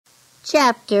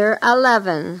Chapter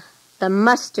 11. The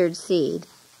Mustard Seed.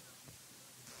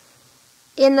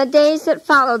 In the days that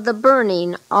followed the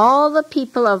burning, all the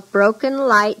people of Broken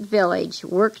Light Village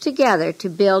worked together to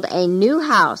build a new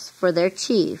house for their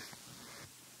chief.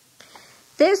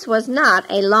 This was not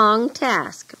a long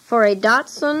task, for a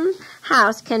Dotson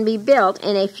house can be built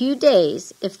in a few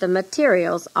days if the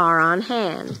materials are on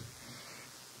hand.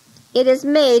 It is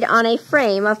made on a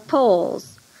frame of poles.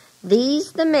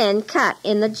 These the men cut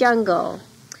in the jungle.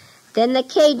 Then the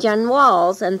Cajun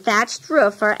walls and thatched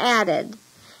roof are added.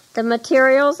 The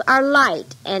materials are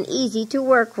light and easy to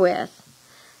work with.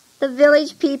 The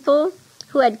village people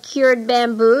who had cured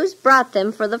bamboos brought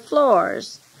them for the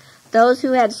floors. Those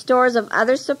who had stores of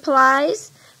other supplies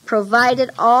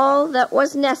provided all that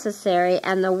was necessary,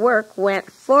 and the work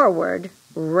went forward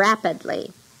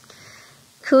rapidly.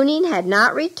 Kooning had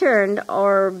not returned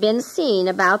or been seen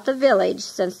about the village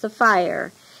since the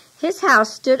fire. His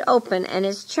house stood open, and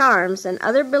his charms and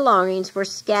other belongings were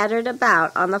scattered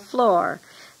about on the floor,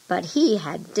 but he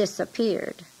had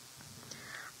disappeared.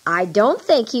 "I don't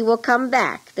think he will come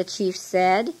back," the chief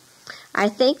said. "I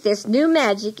think this new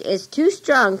magic is too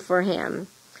strong for him."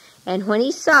 And when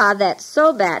he saw that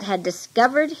Sobat had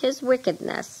discovered his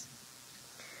wickedness,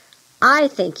 "I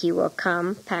think he will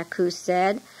come," Pacu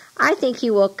said. "I think he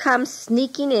will come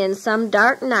sneaking in some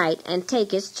dark night and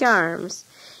take his charms.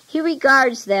 He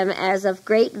regards them as of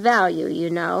great value,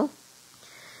 you know."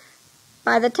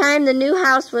 By the time the new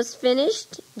house was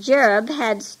finished, Jerub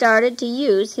had started to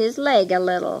use his leg a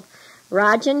little.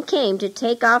 Rajan came to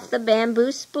take off the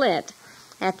bamboo splint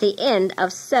at the end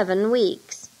of 7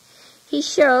 weeks. He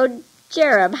showed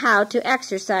Jerub how to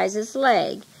exercise his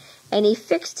leg, and he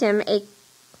fixed him a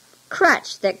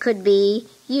crutch that could be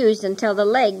used until the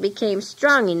leg became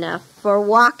strong enough for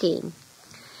walking.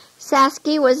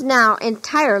 Sasky was now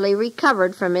entirely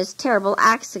recovered from his terrible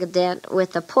accident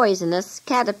with the poisonous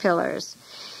caterpillars.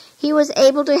 He was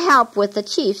able to help with the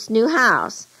chief's new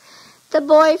house. The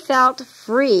boy felt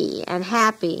free and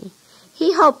happy.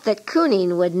 He hoped that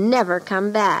Kooning would never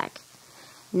come back.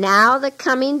 Now the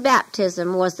coming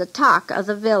baptism was the talk of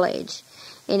the village.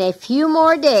 In a few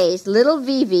more days, little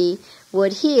Vivi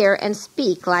would hear and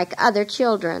speak like other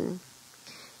children.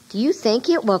 "Do you think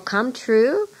it will come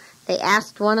true?" they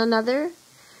asked one another.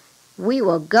 "We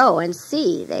will go and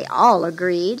see," they all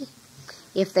agreed.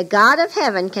 "If the God of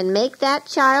heaven can make that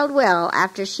child well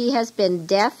after she has been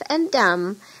deaf and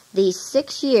dumb these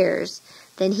 6 years,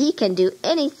 then he can do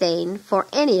anything for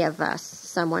any of us,"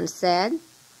 someone said.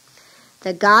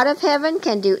 "The God of heaven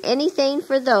can do anything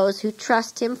for those who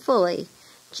trust him fully,"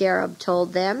 Jerub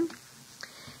told them.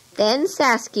 Then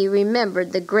Sasky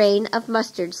remembered the grain of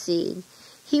mustard seed.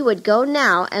 He would go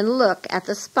now and look at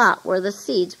the spot where the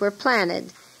seeds were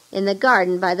planted, in the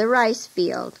garden by the rice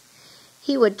field.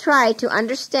 He would try to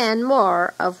understand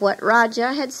more of what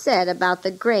Raja had said about the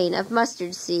grain of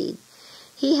mustard seed.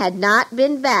 He had not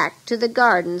been back to the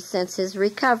garden since his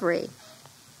recovery.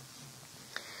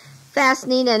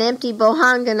 Fastening an empty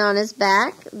bohangan on his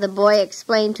back, the boy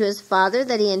explained to his father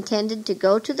that he intended to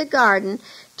go to the garden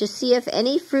to see if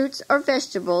any fruits or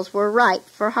vegetables were ripe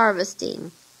for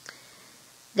harvesting.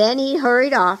 Then he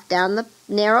hurried off down the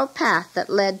narrow path that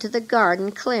led to the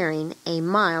garden clearing a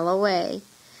mile away.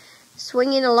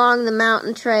 Swinging along the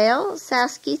mountain trail,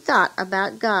 Sasky thought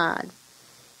about God.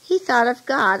 He thought of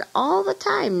God all the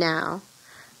time now.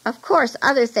 Of course,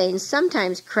 other things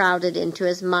sometimes crowded into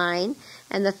his mind,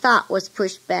 and the thought was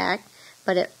pushed back,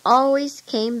 but it always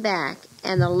came back,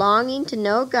 and the longing to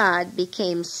know God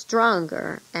became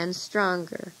stronger and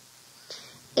stronger.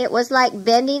 It was like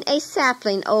bending a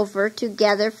sapling over to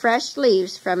gather fresh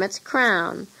leaves from its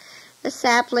crown. The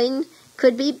sapling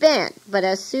could be bent, but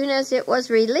as soon as it was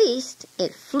released,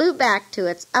 it flew back to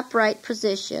its upright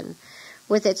position,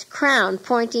 with its crown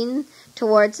pointing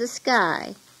towards the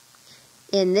sky.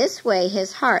 In this way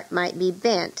his heart might be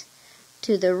bent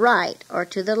to the right or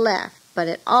to the left, but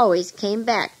it always came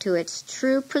back to its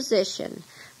true position,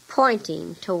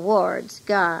 pointing towards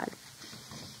God.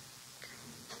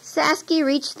 Sasky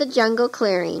reached the jungle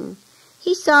clearing.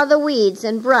 He saw the weeds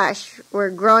and brush were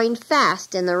growing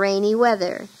fast in the rainy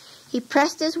weather. He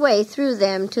pressed his way through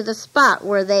them to the spot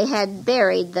where they had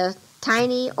buried the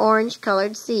tiny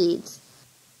orange-colored seeds.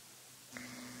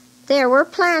 There were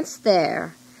plants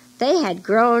there. They had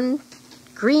grown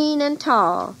green and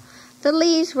tall. The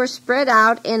leaves were spread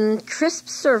out in crisp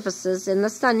surfaces in the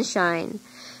sunshine.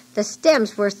 The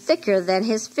stems were thicker than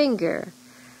his finger,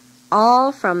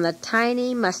 all from the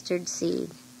tiny mustard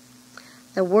seed.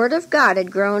 The Word of God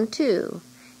had grown too,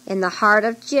 in the heart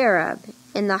of Jerub,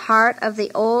 in the heart of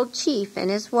the old chief and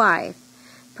his wife,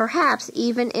 perhaps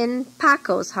even in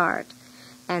Paco's heart,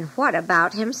 And what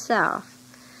about himself?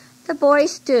 The boy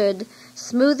stood,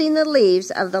 smoothing the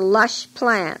leaves of the lush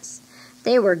plants.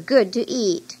 They were good to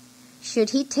eat. Should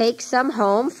he take some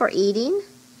home for eating?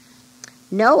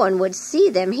 No one would see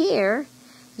them here,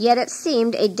 yet it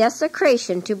seemed a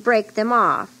desecration to break them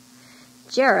off.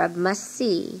 Jerub must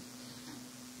see.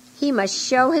 He must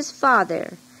show his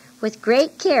father. With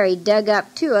great care he dug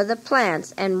up 2 of the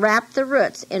plants and wrapped the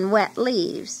roots in wet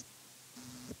leaves.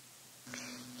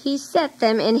 He set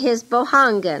them in his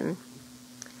bohangan.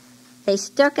 They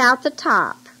stuck out the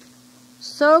top.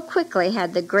 So quickly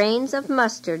had the grains of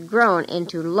mustard grown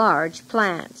into large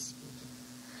plants.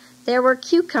 There were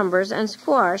cucumbers and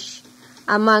squash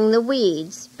among the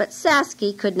weeds, but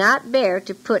Sasky could not bear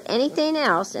to put anything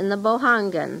else in the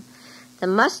bohangan. The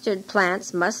mustard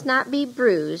plants must not be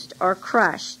bruised or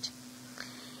crushed.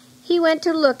 He went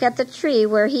to look at the tree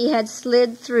where he had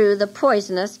slid through the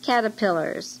poisonous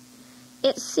caterpillars.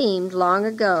 It seemed long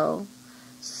ago.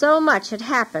 So much had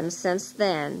happened since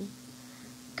then.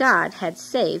 God had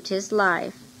saved his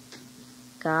life.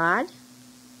 God?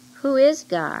 Who is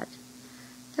God?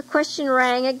 The question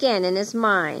rang again in his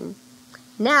mind.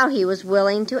 Now he was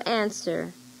willing to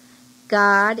answer.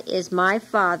 God is my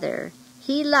Father.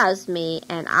 He loves me,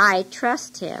 and I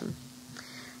trust him.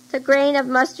 The grain of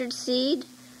mustard seed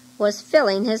was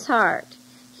filling his heart.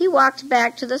 He walked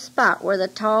back to the spot where the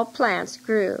tall plants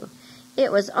grew.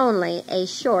 It was only a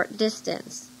short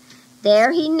distance.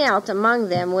 There he knelt among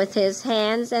them with his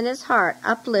hands and his heart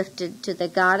uplifted to the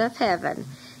God of heaven,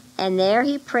 and there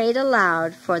he prayed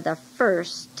aloud for the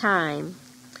first time.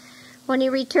 When he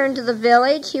returned to the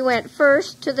village, he went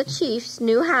first to the chief's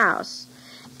new house.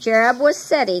 Jerub was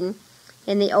sitting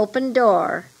in the open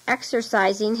door,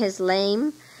 exercising his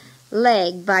lame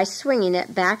leg by swinging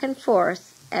it back and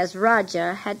forth as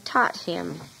Raja had taught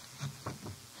him.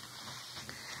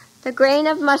 The grain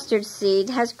of mustard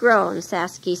seed has grown,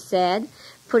 Sasky said,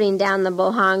 putting down the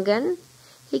bohangan.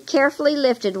 He carefully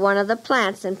lifted one of the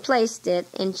plants and placed it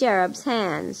in Jerub's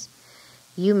hands.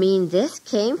 You mean this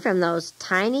came from those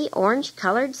tiny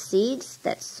orange-colored seeds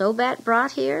that Sobat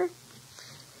brought here?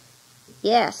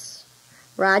 Yes.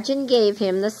 Rajan gave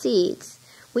him the seeds.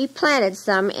 We planted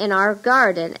some in our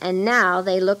garden, and now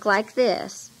they look like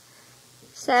this.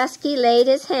 Sasky laid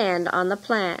his hand on the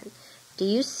plant. Do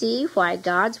you see why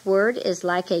God's word is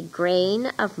like a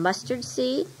grain of mustard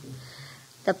seed?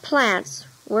 The plants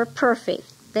were perfect.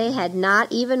 They had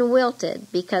not even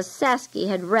wilted because Sasky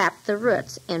had wrapped the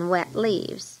roots in wet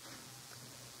leaves.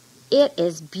 It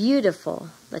is beautiful,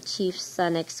 the chief's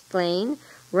son exclaimed,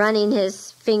 running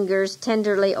his fingers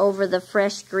tenderly over the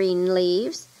fresh green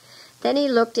leaves. Then he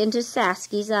looked into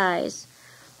Sasky's eyes.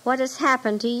 What has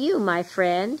happened to you, my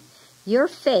friend? Your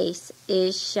face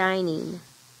is shining.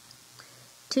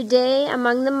 Today,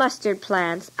 among the mustard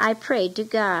plants, I prayed to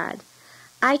God.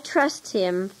 I trust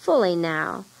him fully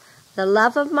now. The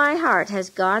love of my heart has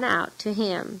gone out to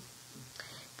him.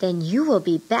 Then you will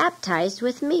be baptized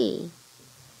with me.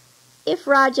 If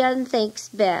Rajan thinks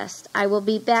best, I will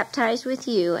be baptized with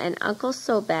you and Uncle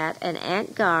Sobat and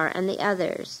Aunt Gar and the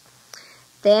others.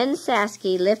 Then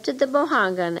Sasky lifted the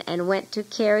bohangan and went to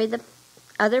carry the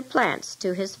other plants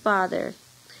to his father.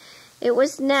 It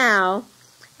was now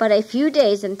but a few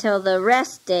days until the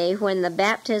rest day when the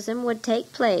baptism would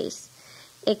take place.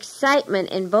 Excitement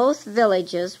in both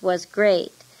villages was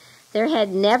great. There had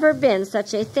never been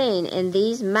such a thing in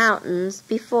these mountains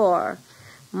before.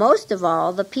 Most of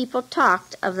all, the people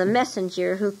talked of the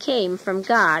messenger who came from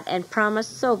God and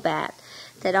promised Sobat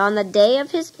that on the day of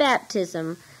his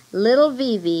baptism, little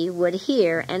Vivi would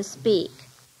hear and speak.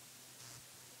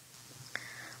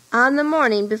 On the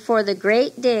morning before the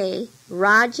great day,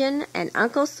 Rajan and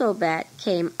Uncle Sobat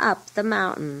came up the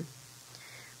mountain.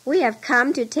 We have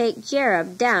come to take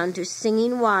Jerub down to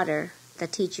Singing Water, the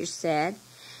teacher said.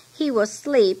 He will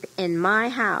sleep in my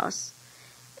house,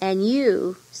 and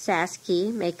you,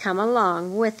 Sasky, may come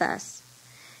along with us.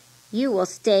 You will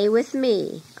stay with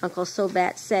me, Uncle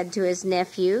Sobat said to his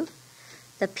nephew.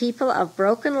 The people of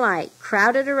Broken Light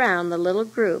crowded around the little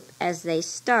group as they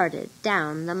started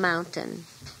down the mountain.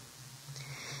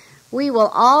 We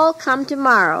will all come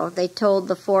tomorrow, they told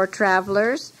the 4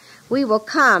 travelers. We will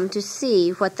come to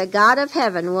see what the God of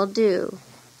heaven will do.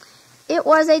 It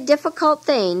was a difficult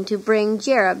thing to bring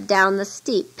Jerub down the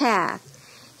steep path.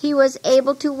 He was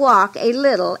able to walk a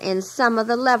little in some of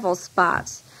the level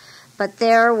spots, but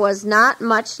there was not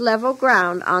much level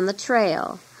ground on the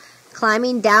trail.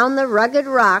 Climbing down the rugged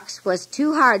rocks was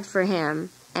too hard for him,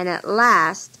 and at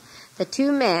last the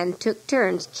 2 men took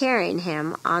turns carrying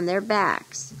him on their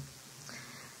backs.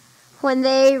 When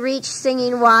they reached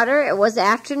Singing Water, it was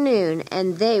afternoon,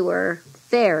 and they were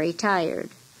very tired.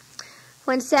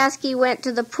 When Sasky went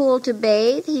to the pool to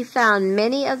bathe, he found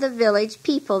many of the village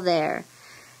people there.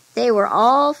 They were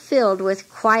all filled with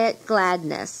quiet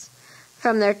gladness.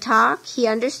 From their talk, he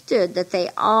understood that they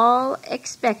all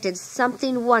expected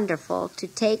something wonderful to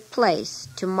take place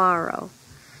tomorrow.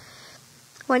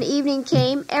 When evening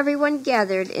came, everyone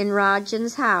gathered in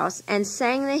Rajan's house and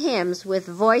sang the hymns with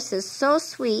voices so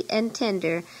sweet and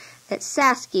tender that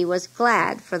Sasky was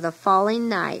glad for the falling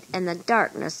night and the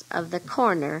darkness of the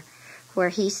corner where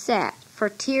he sat, for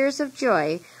tears of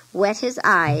joy wet his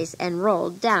eyes and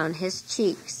rolled down his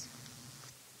cheeks.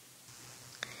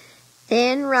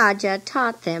 Then Raja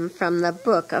taught them from the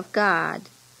book of God.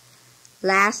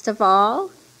 Last of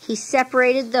all, he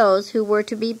separated those who were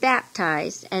to be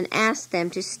baptized and asked them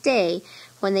to stay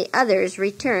when the others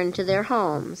returned to their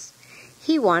homes.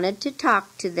 He wanted to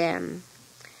talk to them.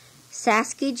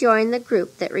 Sasky joined the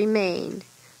group that remained.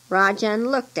 Rajan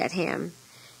looked at him.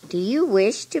 "Do you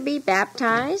wish to be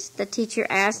baptized?" the teacher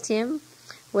asked him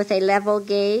with a level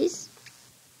gaze.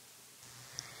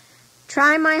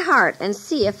 "Try my heart and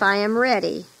see if I am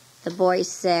ready," the boy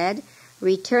said,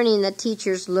 returning the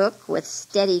teacher's look with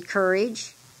steady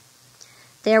courage.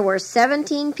 There were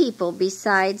 17 people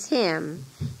besides him.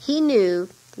 He knew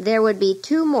there would be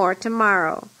 2 more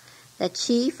tomorrow, the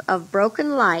chief of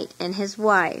Broken Light and his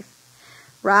wife.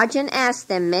 Rajan asked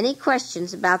them many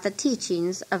questions about the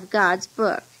teachings of God's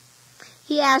book.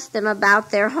 He asked them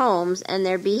about their homes and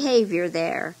their behavior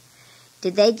there.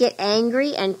 Did they get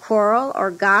angry and quarrel or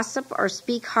gossip or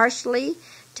speak harshly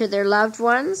to their loved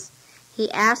ones?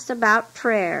 He asked about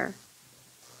prayer.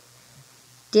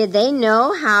 Did they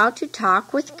know how to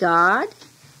talk with God?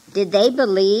 Did they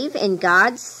believe in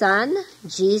God's Son,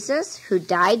 Jesus, who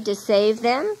died to save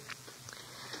them?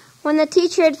 When the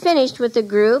teacher had finished with the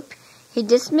group, he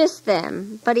dismissed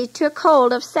them, but he took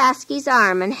hold of Sasky's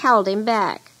arm and held him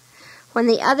back. When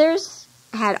the others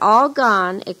had all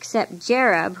gone except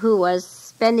Jerub, who was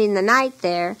spending the night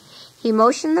there, he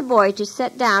motioned the boy to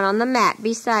sit down on the mat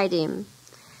beside him.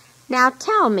 "Now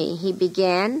tell me," he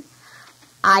began.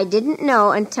 "I didn't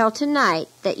know until tonight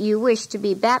that you wish to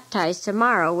be baptized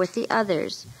tomorrow with the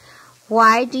others.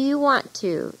 Why do you want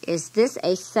to? Is this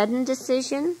a sudden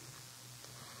decision?"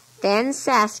 Then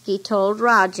Sasky told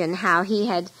Rajan how he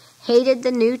had hated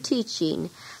the new teaching,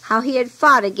 how he had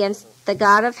fought against the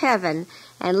God of heaven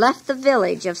and left the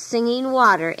village of Singing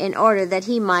Water in order that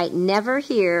he might never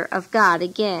hear of God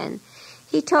again.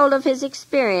 He told of his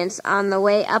experience on the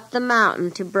way up the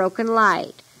mountain to Broken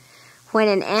Light, when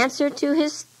in answer to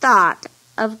his thought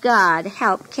of God,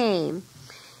 help came.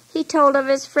 He told of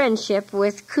his friendship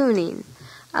with Kunin,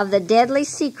 of the deadly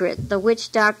secret the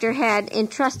witch doctor had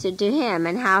entrusted to him,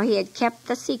 and how he had kept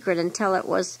the secret until it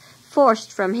was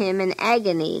forced from him in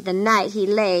agony the night he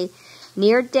lay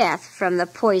near death from the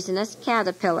poisonous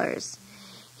caterpillars.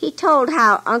 He told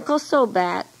how Uncle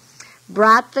Sobat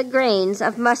brought the grains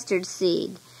of mustard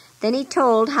seed. Then he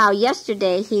told how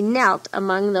yesterday he knelt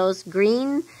among those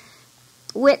green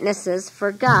witnesses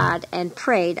for God and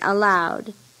prayed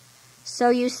aloud. So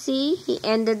you see, he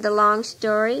ended the long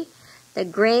story, the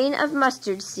grain of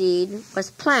mustard seed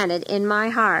was planted in my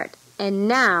heart, and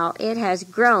now it has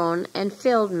grown and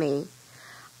filled me.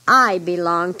 I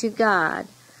belong to God.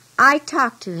 I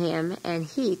talk to him, and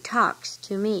he talks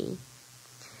to me.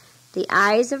 The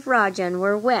eyes of Rajan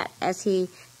were wet as he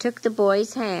took the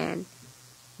boy's hand.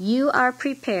 "You are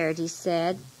prepared," he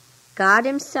said. "God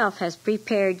himself has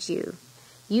prepared you.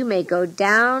 You may go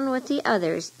down with the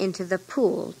others into the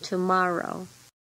pool tomorrow."